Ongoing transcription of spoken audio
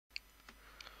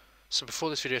So before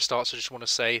this video starts, I just want to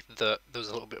say that there was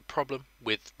a little bit of problem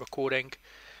with recording.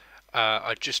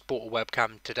 I just bought a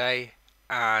webcam today,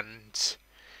 and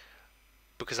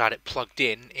because I had it plugged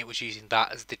in, it was using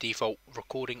that as the default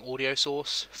recording audio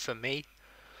source for me.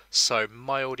 So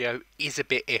my audio is a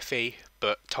bit iffy,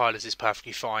 but Tyler's is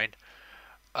perfectly fine.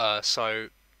 So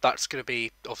that's going to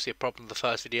be obviously a problem with the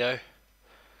first video.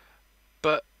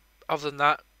 But other than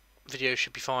that, video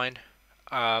should be fine.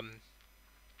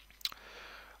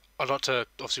 I'd like to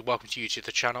obviously welcome you to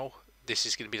the channel. This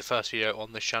is going to be the first video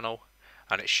on this channel,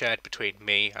 and it's shared between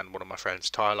me and one of my friends,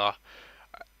 Tyler.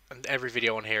 And every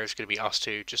video on here is going to be us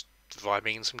two just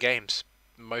vibing in some games.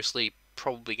 Mostly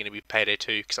probably going to be Payday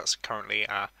 2, because that's currently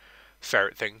our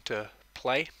favourite thing to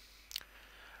play.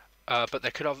 But there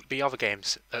could be other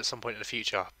games at some point in the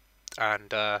future,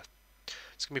 and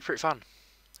it's going to be pretty fun.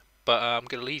 But I'm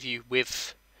going to leave you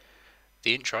with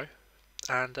the intro,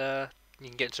 and you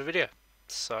can get into the video.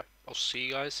 So I'll see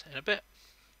you guys in a bit.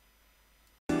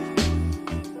 Do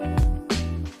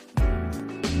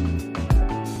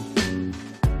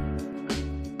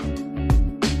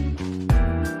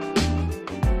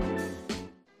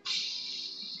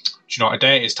you know what a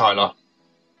day it is, Tyler?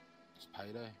 It's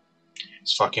Payday.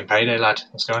 It's fucking Payday, lad.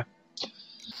 Let's go.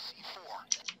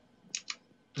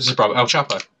 This is brother El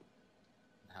Chapo.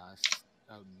 It's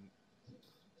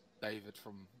David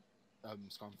from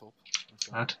Scunthorpe.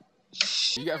 Lad.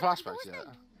 You get flashbacks yet?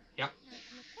 Yep.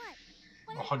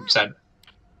 100%.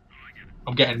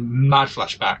 I'm getting mad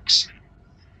flashbacks.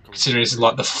 Considering this is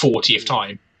like the 40th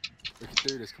time. We can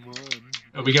do this, come on.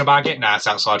 Are we gonna bag it? Nah, it's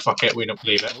outside. Fuck it. We don't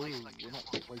believe it.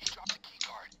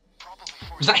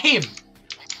 Was that him?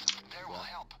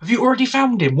 Have you already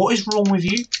found him? What is wrong with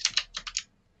you?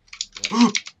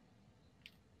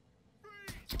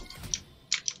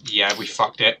 Yeah, yeah, we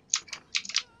fucked it.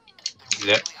 This is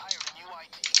it.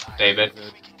 David.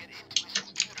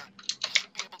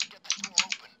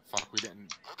 Fuck, we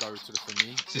didn't go to the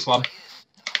thingy. It's this one.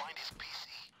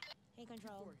 Hey,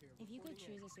 Control. If you could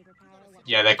choose a superpower, what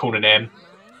Yeah, they're calling him.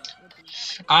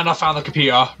 And I found the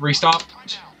computer. Restart.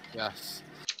 Yes.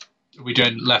 Are we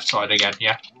doing left side again?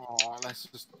 Yeah. Oh, let's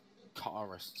just cut our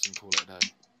wrists and call it a day.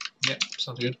 Yep,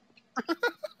 sounds good.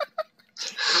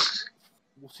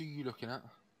 What are you looking at?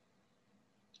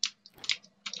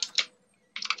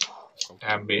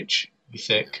 Damn bitch, you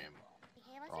thick.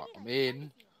 Right, I'm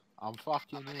in. I'm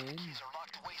fucking in.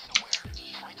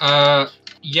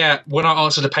 Yeah, when I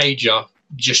answer the pager,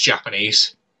 just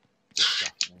Japanese.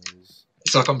 Japanese.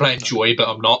 It's like I'm playing Joy, but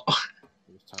I'm not. Oh,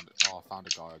 I found a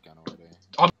guy again already.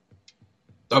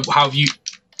 How have you...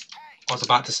 I was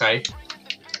about to say.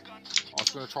 I was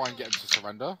going to try and get him to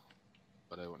surrender,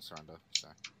 but they won't surrender, so.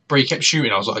 Bro, he kept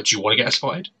shooting. I was like, do you want to get us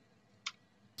spotted?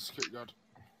 Security guard.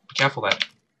 Be careful there.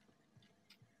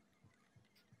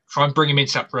 Try and bring him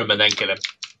into that room and then kill him.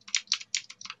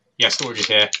 Yeah, storage is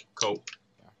here. Cool.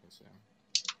 Yeah, I can see him.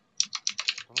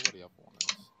 I don't know where the other one is.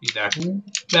 He's there.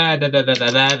 Da, da, da, da, da,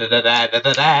 da, da, da, da,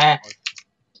 da, da.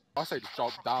 I say just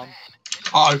jump down.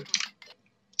 Uh-oh.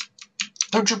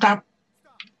 Don't jump down.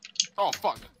 Oh,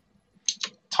 fuck.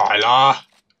 Tyler.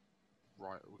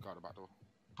 Right, we got the back door.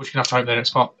 But you're going to have to open the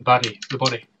next spot. The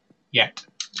body. Yet.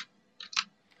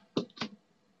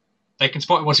 They can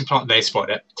spot it once you plant. They spot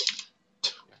it.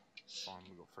 Fine,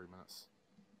 we've got 3 minutes.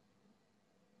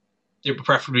 Yeah, but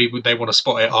preferably they want to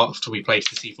spot it after we place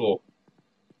the C4.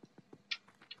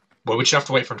 Well, we should have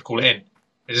to wait for them to call it in.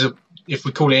 If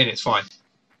we call it in, it's fine.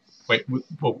 Wait,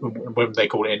 when they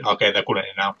call it in? Okay, they're calling it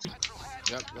in now.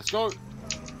 Yep, let's go.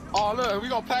 Oh, look, we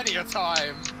got plenty of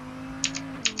time.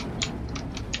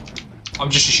 I'm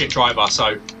just a shit driver,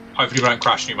 so hopefully we don't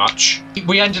crash too much.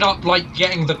 We ended up, like,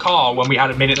 getting the car when we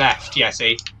had a minute left. Yeah,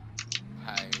 see?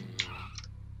 Hey.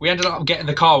 We ended up getting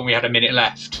the car when we had a minute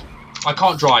left. I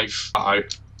can't drive. Uh-oh.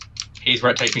 Here's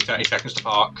where it takes me 30 seconds to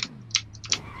park.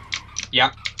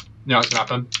 Yep. No, it's gonna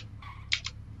happen.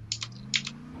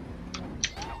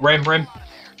 Rim.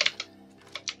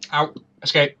 Out.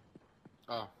 Escape.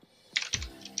 Oh.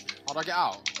 How'd I get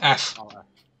out? F. Oh, F.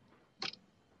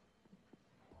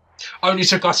 Only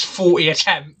took us 40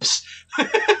 attempts.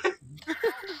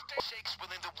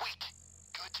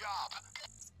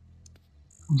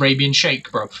 Arabian Sheikh,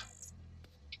 bruv.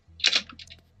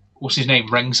 What's his name?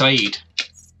 Reng Said.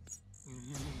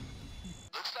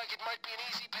 Looks like it might be an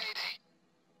easy payday.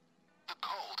 The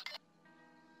cold.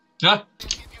 No?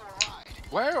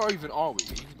 Where even are we?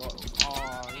 Like,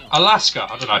 yeah. Alaska?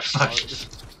 I don't know.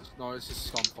 No, it's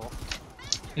just Scunthorpe.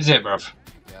 Is it, bruv?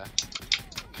 Yeah.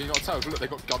 Can you not tell? Look, they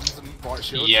got guns and riot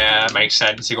shields. Yeah, makes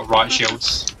sense. They got riot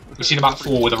shields. We've seen about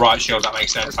 4 with a riot shield. That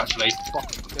makes sense, actually.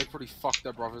 They probably fucked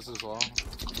their brothers as well.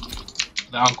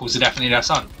 The uncles are definitely their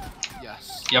son.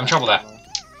 Yes. You having trouble there?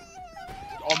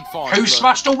 I'm fine. Who look.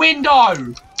 smashed the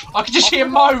window? I could just hear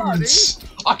moans.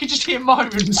 I could just hear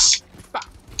moans.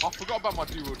 I forgot about my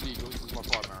dual deagles. This is my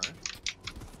primary.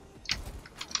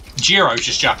 Jiro's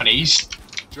just Japanese.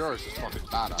 Jiro's just fucking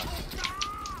badass.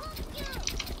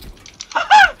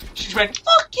 She just went,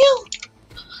 fuck you!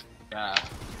 Yeah.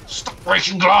 Stop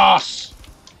breaking glass!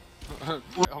 I'm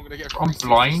gonna get. I'm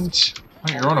blind.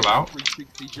 What are you on about?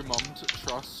 360 your mum's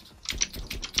trust.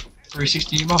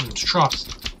 360 your mum's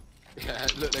trust. Yeah,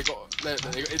 look, they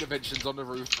got interventions on the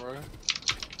roof, bro.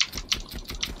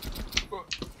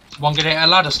 One gonna hit a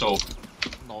ladder stall.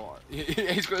 No,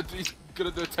 he's gonna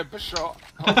do a temper shot.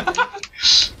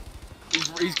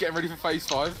 he's getting ready for phase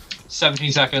 5.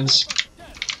 17 seconds.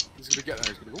 He's gonna get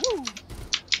there. He's gonna go woo.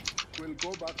 We'll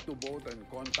go back to boat and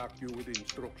contact you with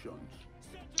instructions.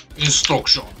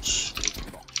 Instructions.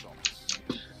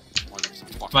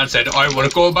 Man said, I want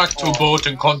to go back to boat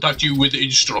and contact you with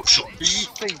instructions. Do you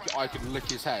think I could lick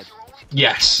his head?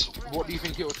 Yes. What do you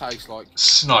think it will taste like?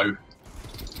 Snow.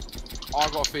 I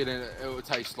got a feeling it will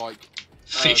taste like...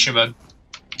 Fisherman.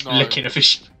 No. Licking a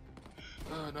fish.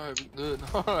 No.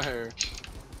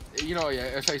 You know, yeah,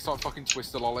 it tastes like fucking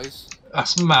Twister lollies.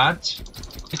 That's mad.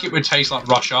 I think it would taste like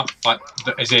Russia. Like,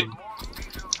 as in... What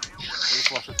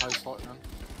does Russia taste like, man?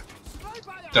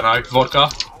 Dunno, vodka.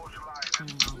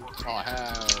 Oh,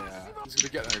 hell yeah. He's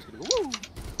gonna get there, he's gonna go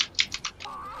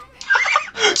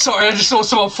woo! Sorry, I just saw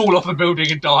someone fall off a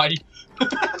building and die. Oh,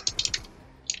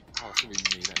 it's gonna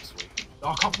be me next week.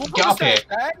 I can't get up here.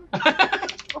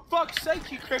 For fuck's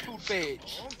sake, you crippled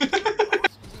bitch!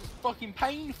 It's fucking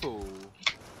painful.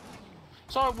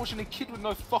 It's like watching a kid with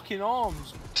no fucking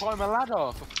arms climb a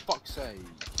ladder, for fuck's sake.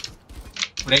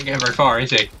 We didn't get very far, is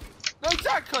he? No,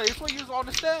 exactly, it's why you was on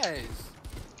the stairs.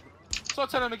 It's like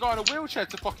telling a guy in a wheelchair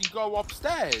to fucking go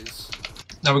upstairs.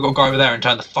 Now we've got to go over there and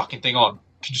turn the fucking thing on.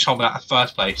 Could you told me that in the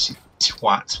first place, you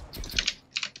twat?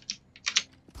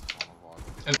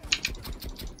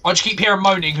 I just keep hearing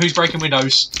moaning. Who's breaking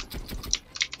windows?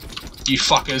 You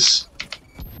fuckers.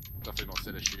 Definitely not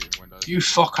silly shooting windows. You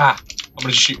fucker. I'm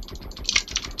gonna shoot.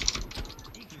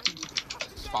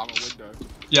 Spam a window.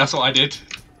 Yeah, that's what I did.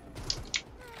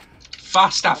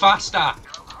 Faster, faster!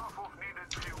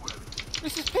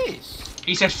 This is piss.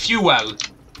 He said fuel.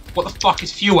 What the fuck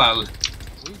is fuel?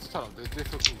 We need to turn up the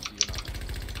difficulty, you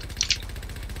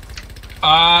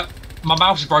know. My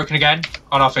mouse is broken again.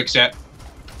 Oh no, I fixed it.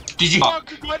 Did you?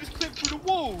 Fuck, I just clipped through the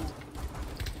wall.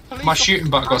 Police My shooting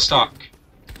button got stuck.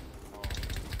 Oh.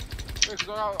 Yeah, because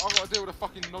I've got to deal with a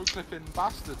fucking no-clipping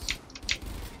bastards.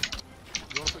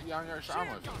 You want to put your extra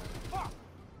ammo for me?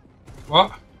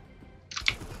 What?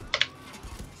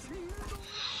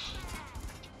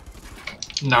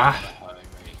 Nah.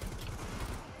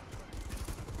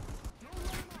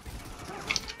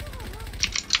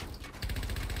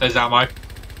 There's ammo.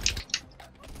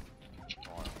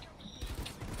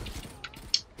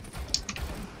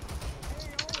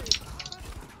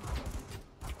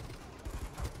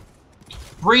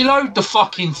 Reload the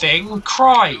fucking thing,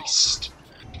 Christ!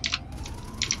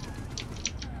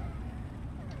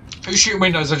 Who's shooting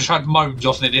windows? I just had moans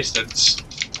off in the distance.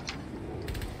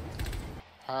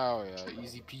 Hell yeah,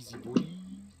 easy peasy boy.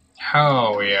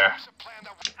 Hell yeah.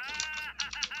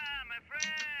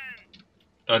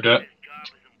 Don't do it.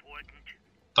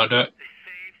 Don't do it.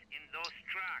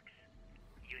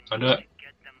 Don't do it.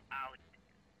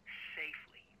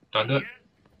 Don't do it.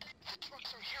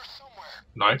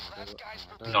 No.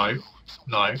 No.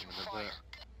 No.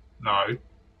 No.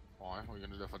 Why? What are you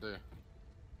gonna do if I do?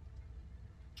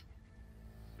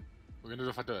 What are you gonna do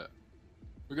if I do it? What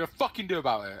are you gonna fucking do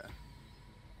about it?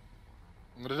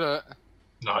 I'm gonna do it.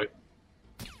 No. You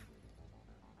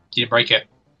didn't break it.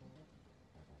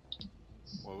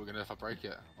 What are we gonna do if I break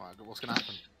it? Right, what's gonna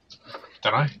happen?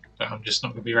 Don't know. But I'm just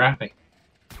not gonna be very happy.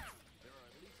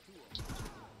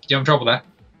 You having trouble there?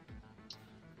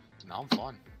 No, I'm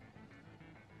fine.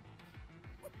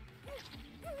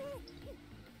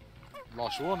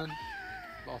 Last warning.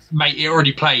 Mate, it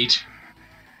already played.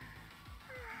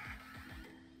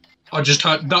 I just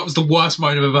heard, that was the worst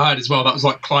moan I've ever heard as well. That was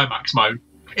like climax mode.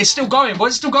 It's still going. Why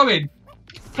is it still going?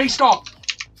 Please stop.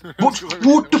 What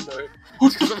the?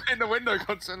 Because I'm in the window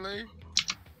constantly.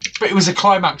 But it was a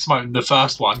climax mode, the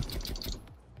first one. Come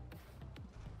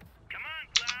on,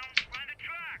 clowns, find a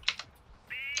truck.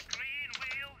 Big green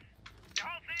wheels, the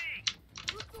whole thing.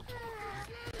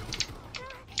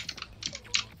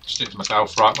 Just did it to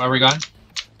myself. Right, where are we going?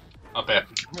 Up here.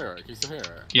 Hear it? Can you still hear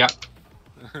it? Yep.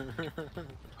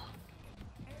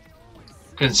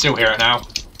 Can still hear it now.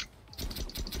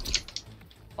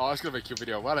 Oh, it's gonna make your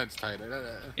video well entertaining, isn't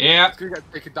it? Yeah. It's gonna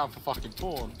get taken down for fucking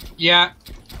porn. Yeah.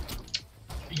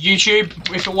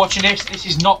 YouTube, if you're watching this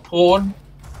is not porn.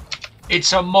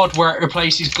 It's a mod where it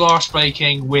replaces glass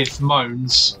breaking with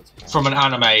moans from an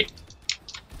anime.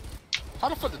 How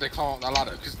the fuck did they climb up that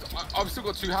ladder? Because I've still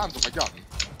got 2 hands on my gun.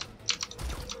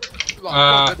 Like,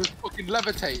 God, they're just fucking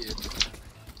levitated.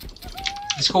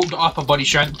 It's called upper body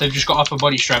strength. They've just got upper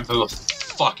body strength for the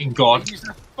fucking god. They use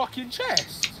their fucking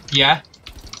chest. Yeah.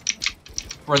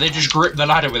 Bro, they just grip the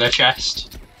ladder with their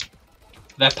chest.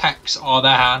 Their pecs are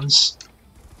their hands.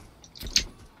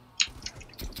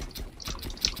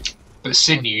 But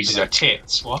Sydney uses her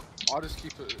tits. What? I'll just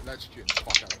keep it electrocuting the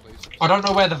fuck out of please. I don't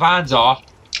know where the vans are.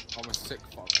 I'm a sick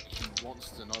fuck. She wants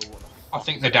to know what the fuck. I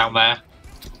think they're down there.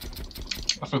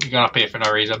 I think we're going up here for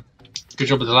no reason. Good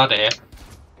job with the ladder here.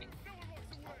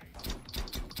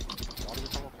 Why did we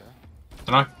come up here?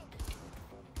 Dunno.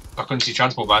 I couldn't see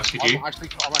transport vans, could you? I'm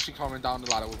actually climbing down the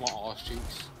ladder with my arse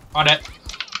cheeks. On it.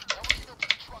 Pop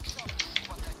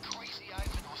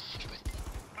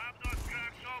those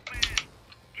cracks open.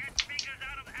 Get fingers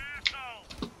out of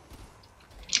asshole.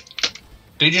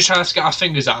 Did you just try to get our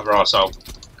fingers out of our arsehole?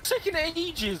 It's taking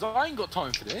ages. I ain't got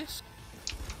time for this.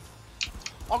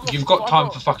 You've got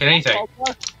time for fucking anything. I've got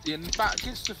a wife and fat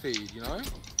kids to feed, you know?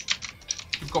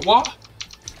 You've got what?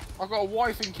 I've got a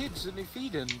wife and kids and they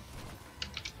feeding.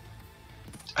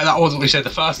 And that wasn't what you said the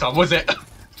first time, was it?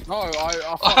 No,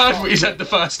 I I heard what you said the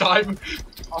first time.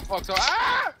 I fucked up.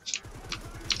 Ah!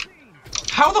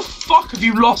 How the fuck have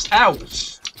you lost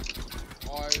health?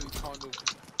 I kind of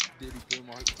nearly blew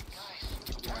my...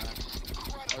 Yeah.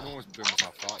 I almost blew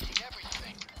myself up.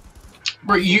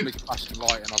 Bro, you Big flashing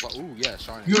light and I was like, ooh, yeah,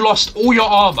 shiny. you lost all your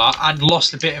armour and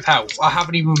lost a bit of health. I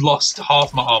haven't even lost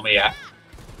half my armour yet.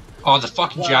 Oh, the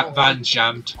fucking van's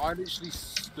jammed. I literally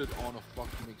stood on a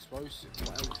fucking explosive.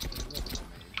 What else do you want from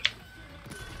me?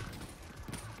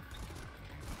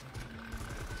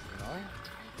 You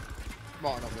know?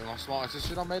 Might not be my smartest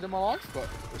decision I made in my life, but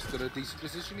it's still a decent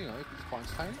decision, you know, it's quite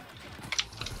entertaining.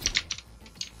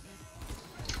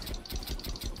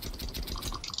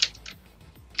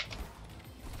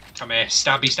 Come here,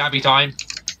 stabby stabby time.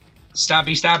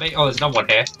 Stabby stabby. Oh, there's no one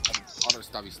here. I don't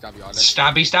stabby stabby, I let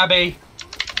Stabby stabby.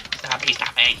 Stabby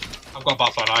stabby. I've got a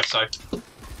butterfly knife, so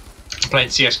I'm playing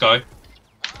CS:GO. you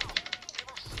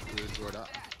enjoy that.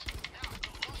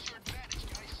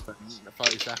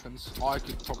 30 seconds. I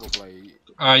could probably...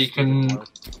 You can.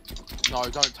 No,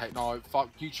 don't take... No, fuck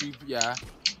YouTube, yeah.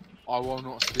 I will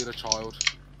not steal a child.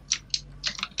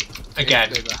 Again.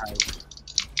 If they behave.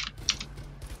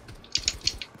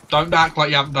 Don't act like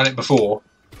you haven't done it before.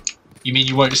 You mean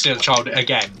you won't steal a child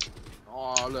again?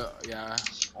 Oh, look, yeah.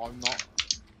 I'm not...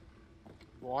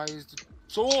 Why is the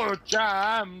sword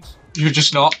jammed? You're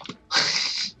just not.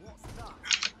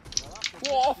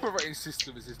 What operating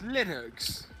system is this?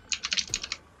 Linux?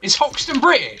 Is Hoxton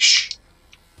British?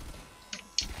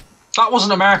 That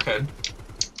wasn't American.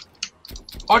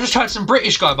 I just heard some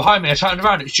British guy behind me. I turned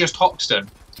around. It's just Hoxton.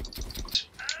 Oh,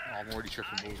 I'm already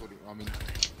tripping balls. What do you, I mean...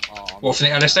 What, from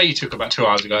the LSA you took about 2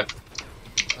 hours ago?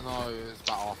 No, it's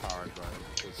about half hour ago.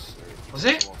 Was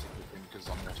it? Because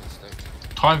I'm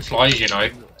autistic. Time flies, you know.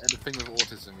 And the thing with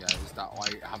autism, yeah, is that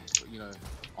I have, you know,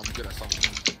 I'm good at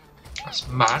something. That's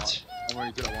mad. I'm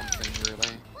only good at one thing, really.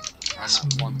 And That's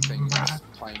that one thing is mad.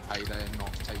 playing Payday and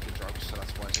not taking drugs, so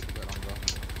that's why it took a bit longer.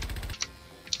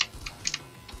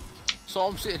 So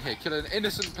I'm sitting here killing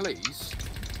innocent police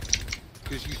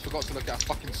because you forgot to look at a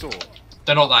fucking sword.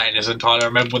 They're not that innocent, Tyler.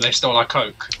 Remember when they stole our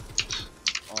coke?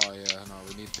 Oh yeah, no,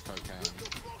 we need the cocaine.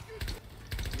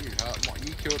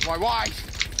 You killed my wife!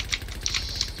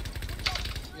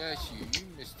 Yes, you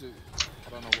Mr... I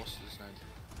don't know what's his name.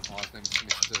 Oh, his name's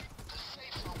Mr...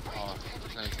 Oh,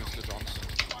 his name's Mr. Johnson.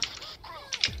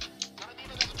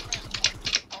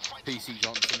 PC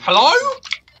Johnson. Hello?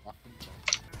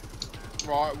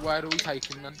 Right, where do we take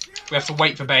him then? We have to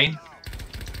wait for Bane,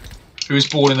 who was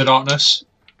born in the darkness.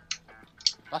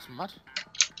 That's mad.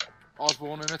 I was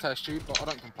born in a test tube, but I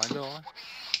don't complain, do I?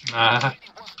 Nah.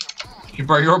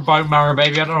 Bro, you're a bone marrow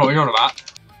baby. I don't know what you're on about.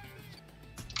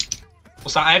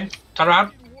 What's that, Ed? Turn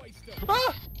around.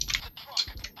 Ah!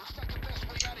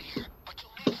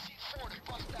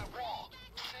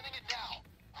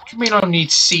 What do you mean I need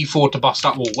C4 to bust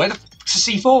that wall? Where the f***'s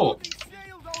the C4?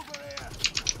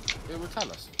 It would tell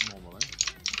us, normally.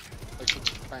 They could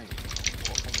bang.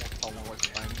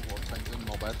 What thing's in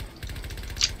my bed?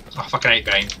 Oh, I fucking hate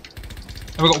Bane.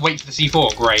 And we've got to wait for the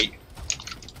C4. Great.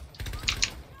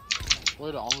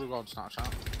 Wait, I'm gonna go on Snapchat.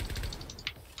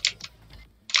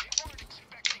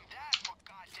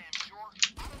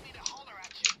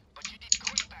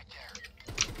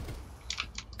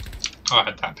 I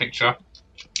had that picture.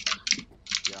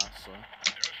 Yeah, so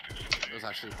it was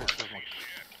actually a picture of my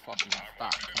fucking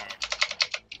back.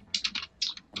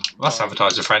 That's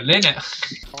advertiser friendly, isn't it?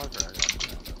 Come over here, guys.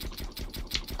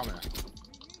 Come here.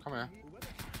 Come here.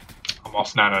 I'm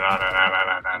off. No.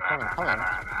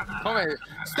 Come here.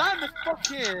 Stand the fuck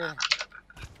here.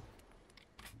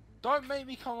 Don't make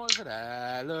me come over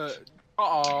there. Look.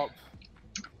 Shut up.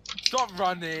 Stop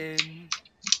running.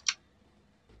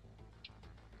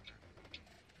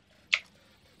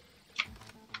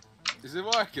 Is it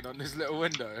working on this little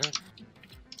window?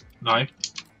 No.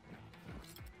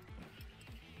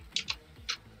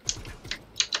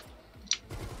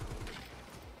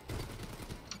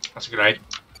 That's a good aid.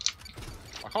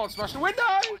 I can't smash the window!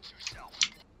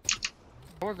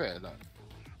 Come over here, look.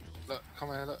 Look, come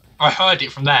here, look. I heard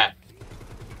it from there.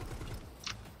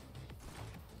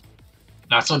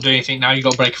 No, it's not doing anything now. You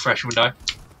got to break a fresh window.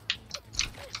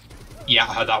 Yeah,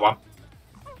 I heard that one.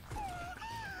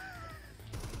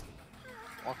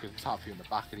 I can tap you in the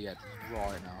back of the head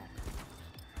right now.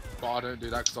 But I don't do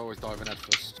that because I always dive in head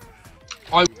first.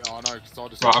 Yeah, I know, because I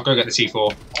just... Right, I'll go get the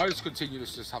C4. I just continue to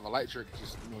just have electric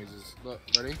just noises. Look,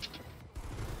 ready?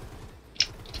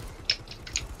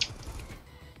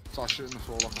 Start shooting the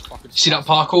floor like a fucking... See that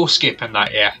parkour skip and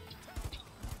that, yeah.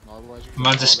 No, otherwise you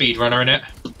Man's a speedrunner in it.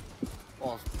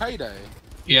 Oh, Payday?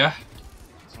 Yeah.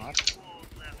 That's mad.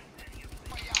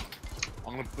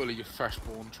 I'm gonna bully your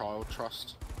freshborn child,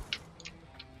 trust.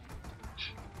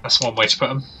 That's one way to put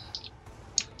him.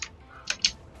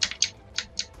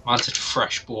 Man's a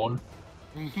freshborn.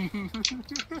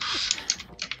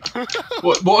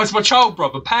 What is my child,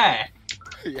 brother? Pear?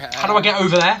 Yeah. How do I get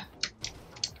over there?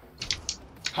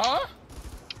 Huh?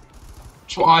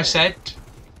 That's what I said.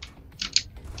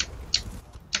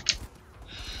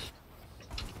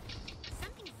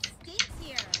 Something stinks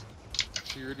here.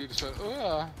 She really just went,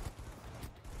 ugh.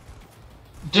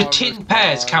 Do Oh, tin my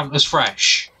pears God. count as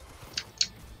fresh?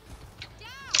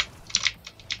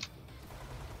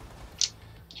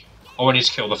 Oh, I need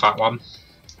to kill the fat one.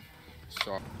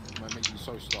 Sorry, I'm gonna make you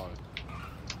so slow.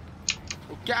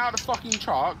 Well, get out of the fucking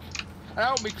truck and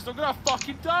help me because I'm gonna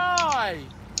fucking die!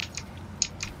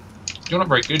 You're not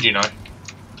very good, you know.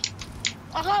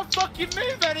 I can't fucking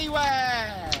move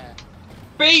anywhere!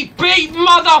 Beep,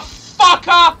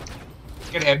 motherfucker!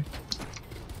 Get him.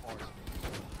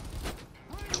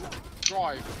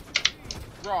 Drive.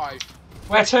 Drive.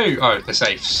 Where to? Oh, the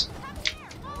safes.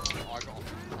 I got.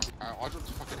 I dropped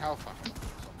a fucking health back. Don't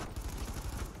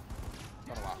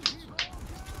know what happened.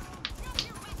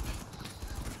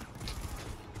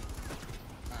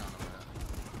 Hang on a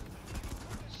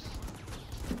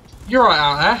minute. You're right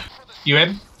out there. You in?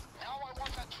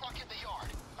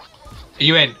 Are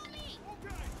you in?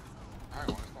 Hang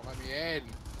on, it's not letting me in.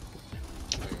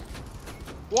 There you go.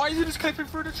 Why is it just clipping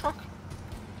through the truck?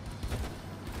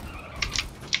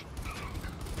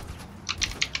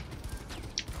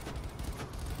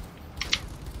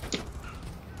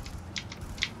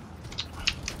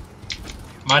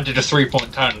 Man did a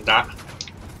 3-point turn with that.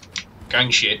 Gang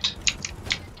shit.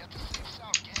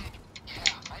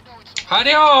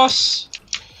 Adios!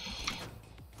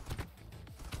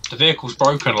 The vehicle's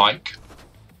broken, like.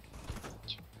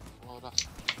 Well, that's...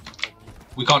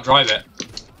 We can't drive it.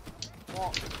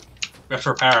 What? We have to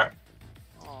repair it.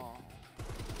 Oh.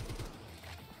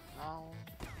 No.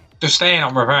 Just stay in,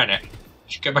 I'm repairing it.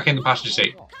 Just get back in the passenger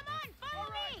seat. Come on, follow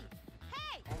me!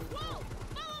 Hey! Whoa!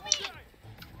 Follow me!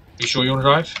 You sure you want to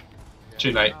drive? Get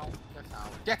Too late. out. Get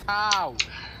out! Get out!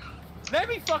 Let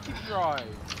me fucking drive!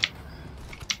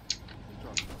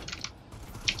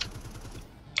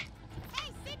 Hey,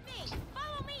 Sydney!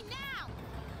 Follow me now!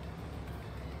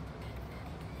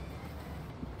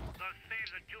 Those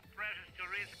saves are too precious to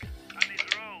risk on this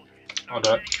road. So I'll do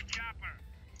it. sending a chopper.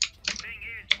 Thing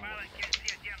is, pilot can't see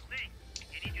a damn thing.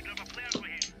 You need to drop a flare for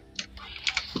him.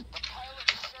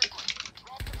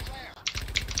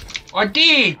 I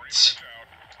did!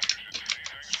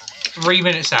 3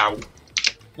 minutes out.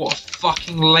 What a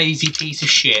fucking lazy piece of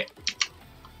shit.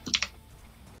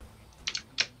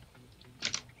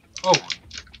 Oh.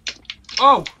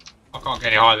 Oh! I can't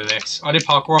get any higher than this. I did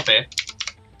parkour up here.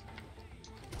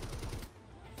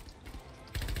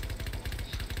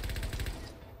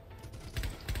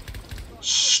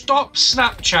 Stop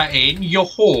Snapchatting, you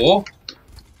whore,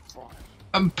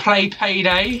 and play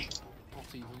Payday. Not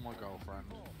even my girlfriend.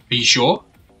 Are you sure?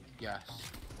 Yes.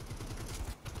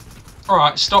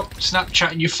 Alright, stop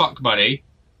Snapchatting your fuck buddy.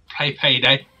 Play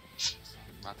Payday. That's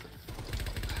it.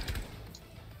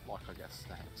 Like I guess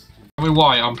next. Tell me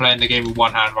why I'm playing the game with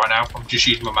one hand right now. I'm just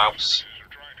using my mouse.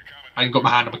 I ain't got my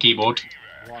hand on my keyboard.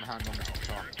 One hand on the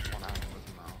top, one hand on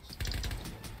the mouse.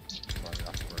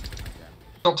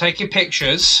 Stop taking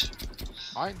pictures.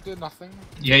 I ain't doing nothing.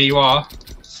 Yeah, you are.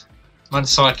 Man,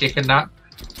 sidekick and that.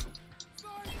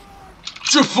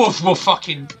 Well,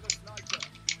 fucking.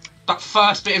 That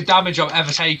first bit of damage I've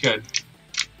ever taken.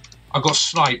 I got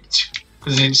sniped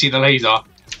because I didn't see the laser. You're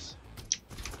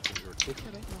a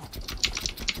dickhead, ain't you?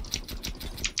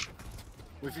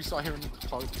 Well, if you start hearing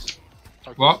cloaks.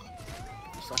 What?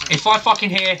 If I fucking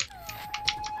hear.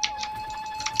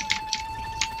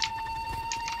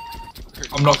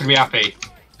 I'm not gonna be happy.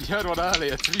 You heard one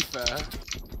earlier, to be fair.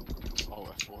 Oh,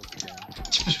 F1 again.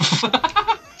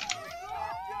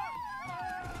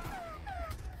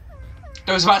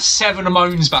 There was about 7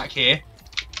 moans back here.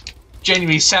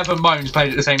 Genuinely 7 moans played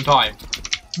at the same time.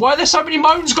 Why are there so many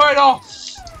moans going off?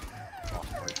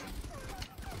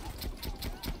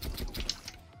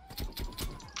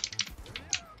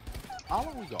 How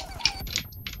long we got?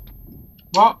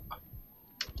 What?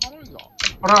 How long we got?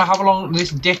 I don't know how long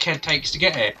this dickhead takes to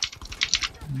get here.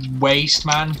 Waste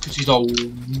man, because he's a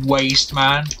waste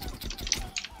man.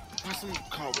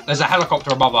 There's a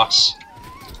helicopter above us.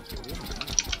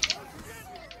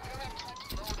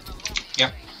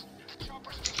 Yep.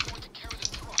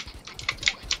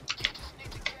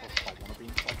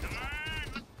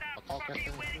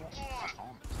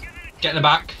 Get in the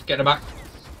back. Get in the back.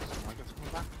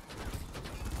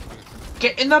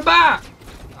 Get in the back!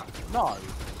 No.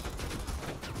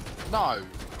 No.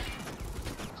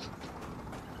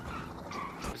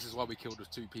 This is why we killed the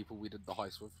 2 people we did the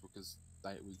heist with, because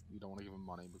we don't want to give them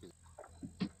money because.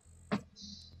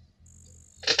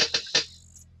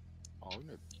 Oh,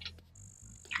 no.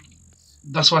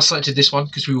 That's why I selected this one,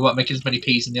 because we weren't making as many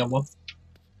peas in the other one.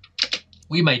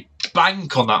 We made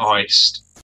bank on that heist.